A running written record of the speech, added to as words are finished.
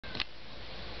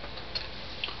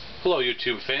Hello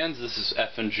YouTube fans, this is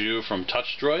F&Jew from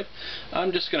TouchDroid.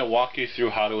 I'm just going to walk you through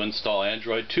how to install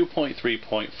Android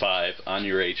 2.3.5 on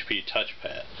your HP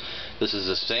TouchPad. This is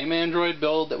the same Android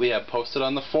build that we have posted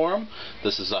on the forum.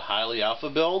 This is a highly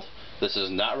alpha build. This is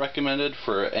not recommended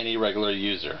for any regular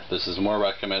user. This is more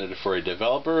recommended for a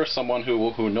developer or someone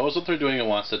who knows what they're doing and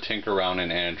wants to tinker around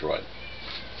in Android.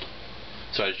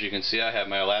 So as you can see, I have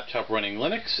my laptop running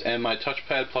Linux and my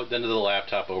touchpad plugged into the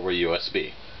laptop over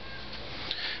USB.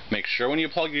 Make sure when you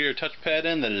plug your touchpad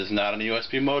in that it is not in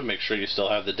USB mode. Make sure you still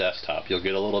have the desktop. You'll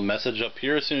get a little message up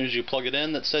here as soon as you plug it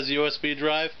in that says USB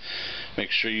drive.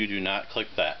 Make sure you do not click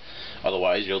that.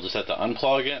 Otherwise you'll just have to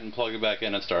unplug it and plug it back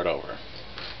in and start over.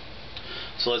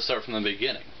 So let's start from the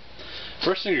beginning.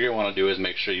 First thing you're going to want to do is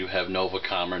make sure you have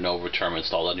Novacom or Novaterm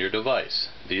installed on your device.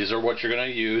 These are what you're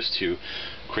going to use to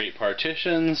create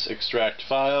partitions, extract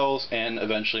files, and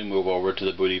eventually move over to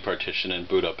the booty partition and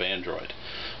boot up Android.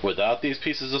 Without these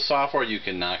pieces of software, you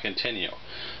cannot continue.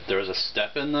 There is a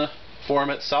step in the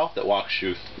forum itself that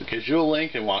gives you a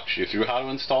link and walks you through how to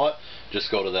install it.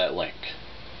 Just go to that link.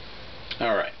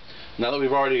 Alright. Now that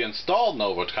we've already installed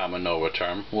Novacom and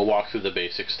Novaterm, we'll walk through the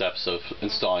basic steps of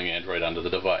installing Android onto the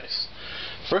device.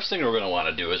 First thing we're going to want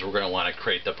to do is we're going to want to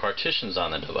create the partitions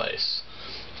on the device.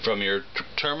 From your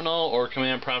terminal or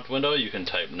command prompt window, you can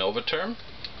type Novaterm.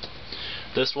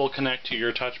 This will connect to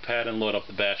your touchpad and load up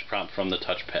the bash prompt from the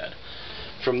touchpad.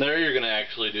 From there, you're going to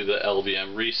actually do the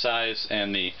LVM resize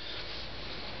and the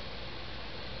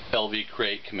LV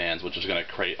create commands, which is going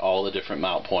to create all the different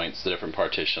mount points, the different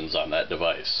partitions on that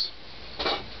device.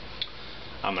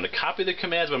 I'm going to copy the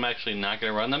commands, but I'm actually not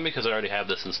going to run them because I already have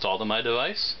this installed on my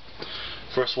device.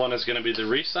 First one is going to be the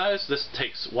resize. This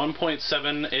takes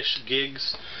 1.7-ish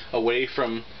gigs away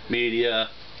from media,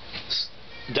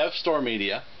 dev store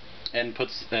media, and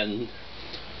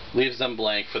leaves them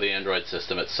blank for the Android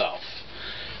system itself.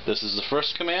 This is the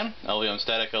first command, LVM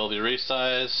static LV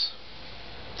resize,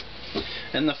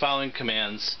 and the following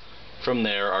commands from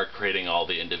there are creating all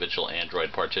the individual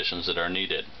Android partitions that are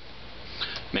needed.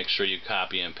 Make sure you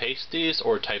copy and paste these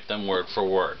or type them word for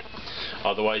word.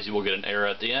 Otherwise you will get an error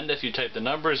at the end if you type the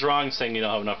numbers wrong saying you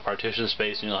don't have enough partition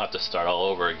space and you'll have to start all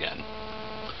over again.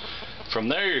 From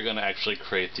there you're going to actually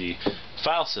create the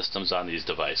file systems on these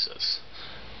devices.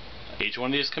 Each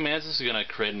one of these commands is going to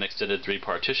create an extended 3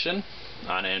 partition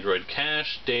on Android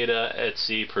cache, data,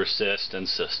 etc, persist, and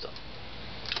system.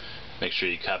 Make sure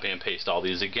you copy and paste all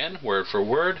these again, word for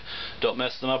word. Don't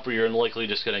mess them up or you're likely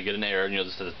just going to get an error and you'll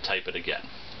just have to type it again.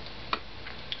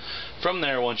 From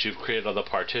there, once you've created all the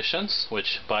partitions,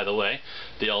 which, by the way,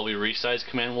 the LV resize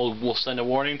command will send a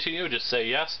warning to you, just say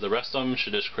yes. The rest of them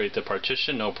should just create the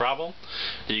partition, no problem.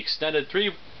 The extended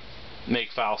 3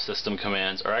 make file system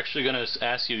commands are actually going to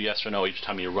ask you yes or no each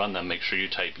time you run them. Make sure you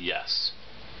type yes.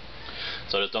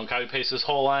 So just don't copy paste this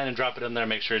whole line and drop it in there.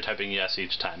 Make sure you're typing yes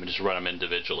each time and just run them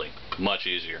individually. Much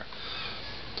easier.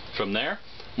 From there,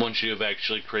 once you've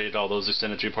actually created all those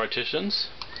extended 3 partitions,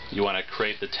 you want to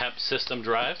create the temp system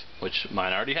drive, which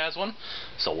mine already has one,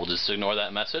 so we'll just ignore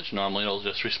that message. Normally it'll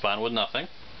just respond with nothing.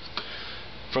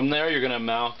 From there you're going to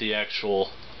mount the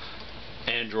actual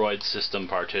Android system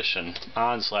partition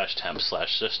on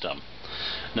 /temp/system.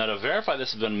 Now to verify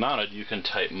this has been mounted, you can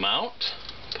type mount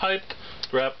pipe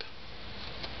grep.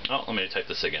 Oh, let me type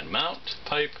this again. Mount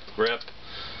pipe grep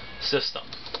system.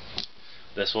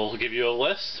 This will give you a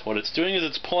list. What it's doing is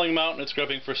it's pulling mount and it's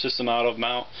grepping for system out of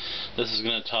mount. This is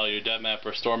going to tell you devmap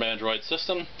or storm Android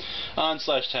system on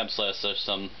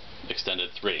 /temp/system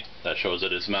extended 3. That shows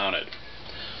it is mounted.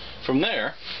 From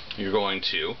there, you're going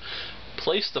to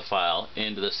place the file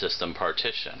into the system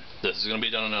partition. This is going to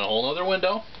be done in a whole other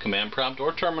window, command prompt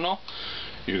or terminal.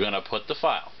 You're going to put the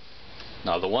file.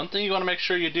 Now the one thing you want to make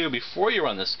sure you do before you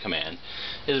run this command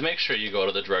is make sure you go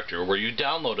to the directory where you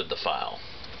downloaded the file.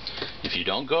 If you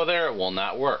don't go there, it will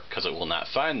not work because it will not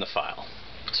find the file.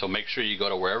 So make sure you go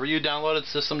to wherever you downloaded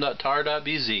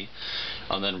system.tar.bz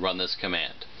and then run this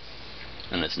command.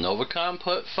 And it's Novacom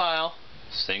put file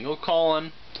 ;2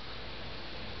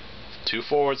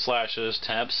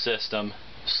 /temp system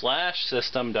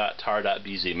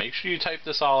 /system.tar.bz. Make sure you type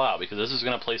this all out because this is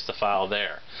going to place the file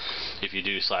there. If you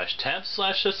do /temp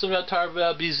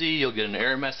 /system.tar.bz, you'll get an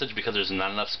error message because there's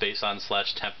not enough space on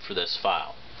 /temp for this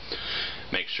file.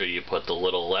 Make sure you put the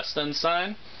little less than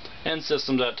sign and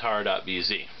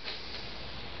system.tar.bz.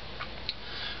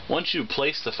 Once you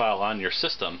place the file on your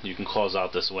system, you can close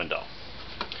out this window.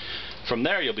 From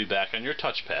there, you'll be back on your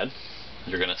touchpad.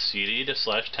 You're going to cd to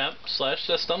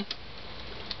 /temp/system.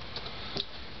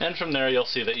 And from there you'll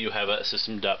see that you have a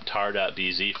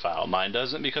system.tar.bz file. Mine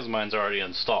doesn't because mine's already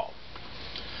installed.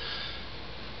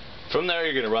 From there,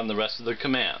 you're going to run the rest of the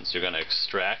commands. You're going to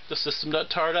extract the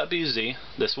system.tar.bz.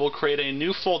 This will create a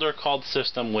new folder called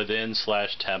system within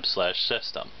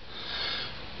 /temp/system.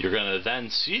 You're going to then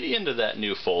cd into that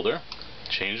new folder,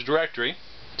 change directory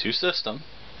to system.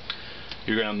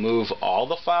 You're going to move all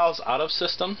the files out of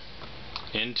system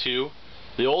into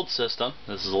the old system.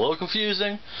 This is a little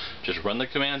confusing. Just run the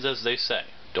commands as they say.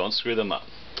 Don't screw them up.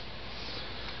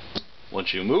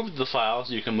 Once you move the files,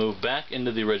 you can move back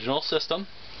into the original system.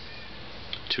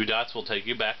 2 dots will take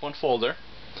you back 1 folder.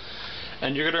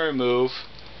 And you're going to remove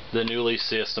the newly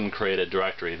system created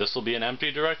directory. This will be an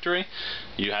empty directory.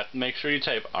 You have to make sure you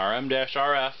type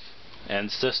rm-rf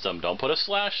and system. Don't put a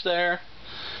slash there.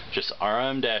 Just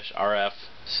rm-rf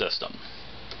system.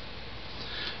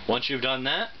 Once you've done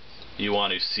that, you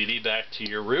want to cd back to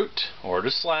your root or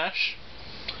to slash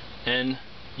and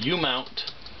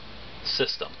umount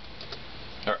system.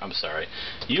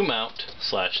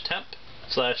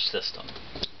 umount/temp/system.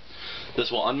 This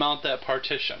will unmount that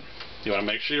partition. You want to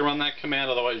make sure you run that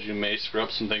command, otherwise you may screw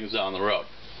up some things down the road.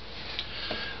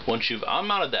 Once you've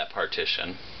unmounted that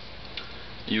partition,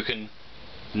 you can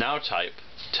now type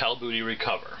tell booty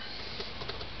recover.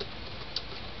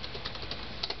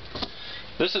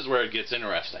 This is where it gets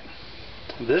interesting.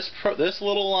 This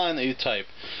little line that you type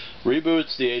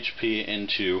reboots the HP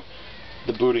into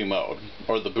the booty mode,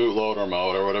 or the bootloader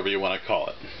mode, or whatever you want to call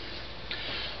it.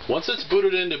 Once it's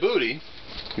booted into booty,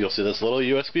 you'll see this little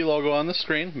USB logo on the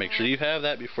screen. Make sure you have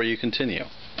that before you continue.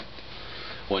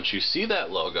 Once you see that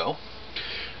logo,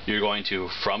 you're going to,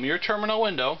 from your terminal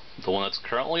window, the one that's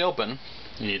currently open,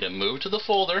 you need to move to the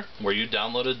folder where you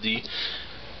downloaded the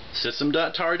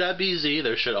system.tar.bz.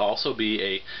 There should also be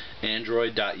a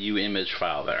android.uimage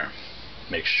file there.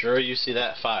 Make sure you see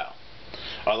that file.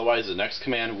 Otherwise, the next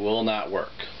command will not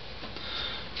work.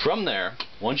 From there,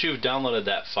 once you've downloaded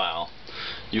that file,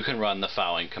 you can run the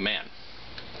following command.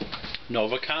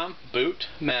 Novacom boot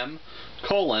mem :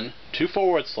 2/,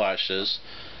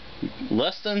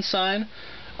 less than sign,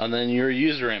 and then your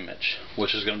user image,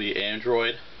 which is going to be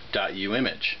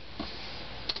android.uimage.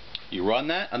 You run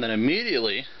that, and then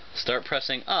immediately start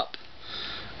pressing up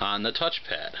on the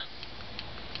touchpad.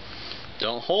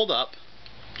 Don't hold up,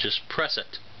 just press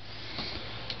it.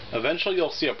 Eventually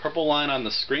you'll see a purple line on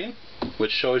the screen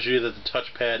which shows you that the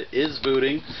touchpad is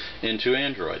booting into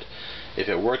Android. If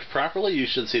it worked properly, you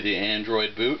should see the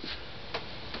Android boot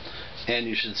and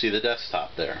you should see the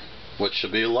desktop there, which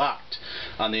should be locked.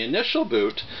 On the initial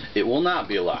boot, it will not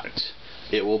be locked.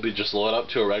 It will be just load up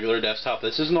to a regular desktop.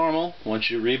 This is normal. Once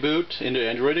you reboot into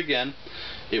Android again,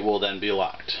 it will then be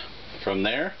locked. From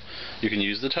there, you can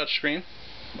use the touchscreen,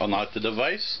 unlock the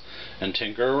device, and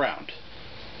tinker around.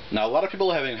 Now, a lot of people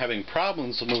are having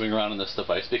problems moving around on this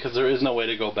device because there is no way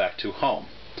to go back to home.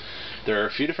 There are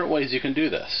a few different ways you can do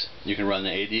this. You can run the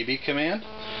ADB command,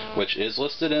 which is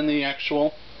listed in the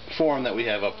actual forum that we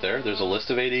have up there. There's a list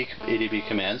of ADB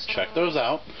commands. Check those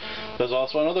out. There's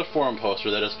also another forum poster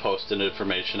that has posted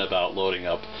information about loading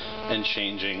up and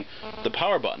changing the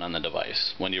power button on the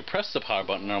device. When you press the power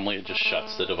button, normally it just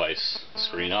shuts the device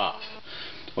screen off.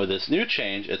 With this new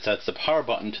change, it sets the power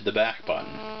button to the back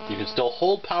button. You can still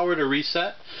hold power to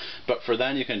reset, but for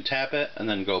then you can tap it and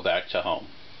then go back to home.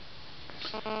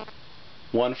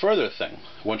 One further thing,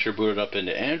 once you're booted up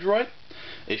into Android,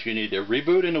 if you need to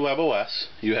reboot into WebOS,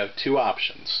 you have two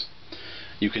options.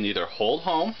 You can either hold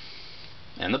home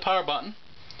and the power button,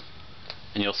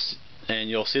 and you'll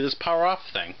see this power off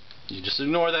thing. You just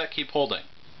ignore that, keep holding.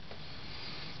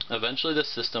 Eventually the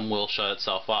system will shut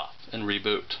itself off and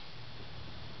reboot.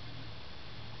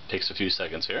 Takes a few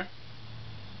seconds here.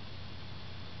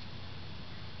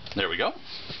 There we go.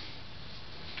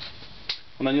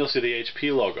 And then you'll see the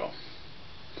HP logo.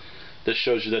 This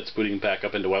shows you that it's booting back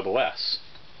up into WebOS.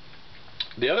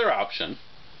 The other option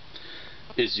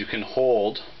is you can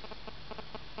hold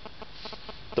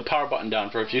the power button down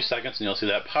for a few seconds and you'll see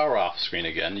that power off screen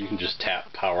again. You can just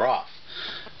tap power off.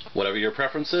 Whatever your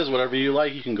preference is, whatever you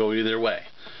like, you can go either way.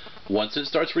 Once it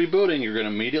starts rebooting, you're going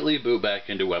to immediately boot back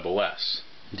into WebOS.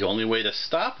 The only way to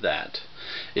stop that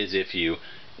is if you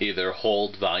either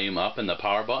hold volume up in the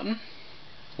power button,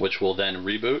 which will then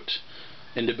reboot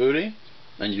into booting,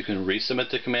 and you can resubmit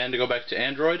the command to go back to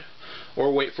Android,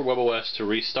 or wait for WebOS to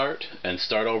restart and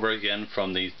start over again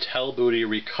from the tell booty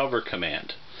recover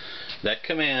command. That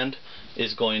command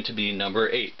is going to be number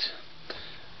 8.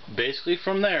 Basically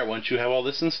from there, once you have all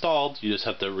this installed, you just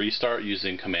have to restart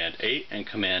using command 8 and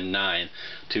command 9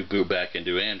 to boot back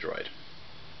into Android.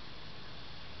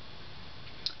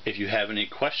 If you have any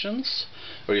questions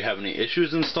or you have any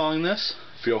issues installing this,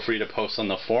 feel free to post on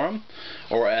the forum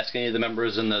or ask any of the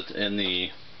members in the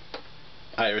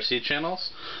IRC channels.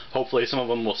 Hopefully some of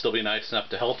them will still be nice enough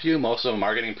to help you. Most of them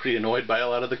are getting pretty annoyed by a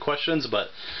lot of the questions, but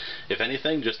if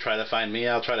anything, just try to find me.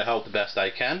 I'll try to help the best I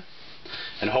can.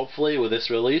 And hopefully with this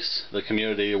release, the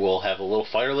community will have a little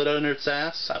fire lit under its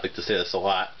ass. I like to say this a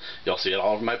lot. You'll see it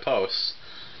all over my posts.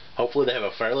 Hopefully they have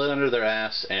a fire lit under their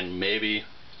ass, and maybe,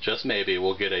 just maybe,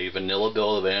 we'll get a vanilla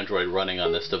build of Android running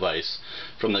on this device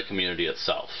from the community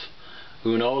itself.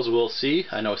 Who knows, we'll see.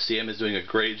 I know CM is doing a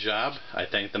great job. I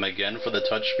thank them again for the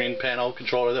touchscreen panel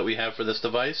controller that we have for this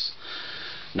device.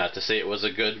 Not to say it was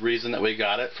a good reason that we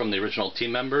got it from the original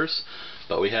team members,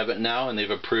 but we have it now, and they've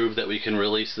approved that we can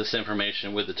release this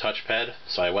information with the touchpad,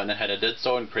 so I went ahead and did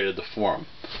so and created the forum.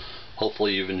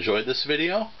 Hopefully you've enjoyed this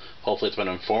video. Hopefully it's been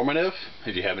informative.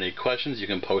 If you have any questions, you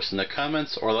can post in the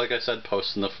comments, or like I said,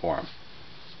 post in the forum.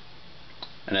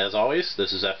 And as always,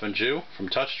 this is F and Jew from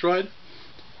TouchDroid.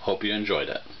 Hope you enjoyed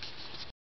it.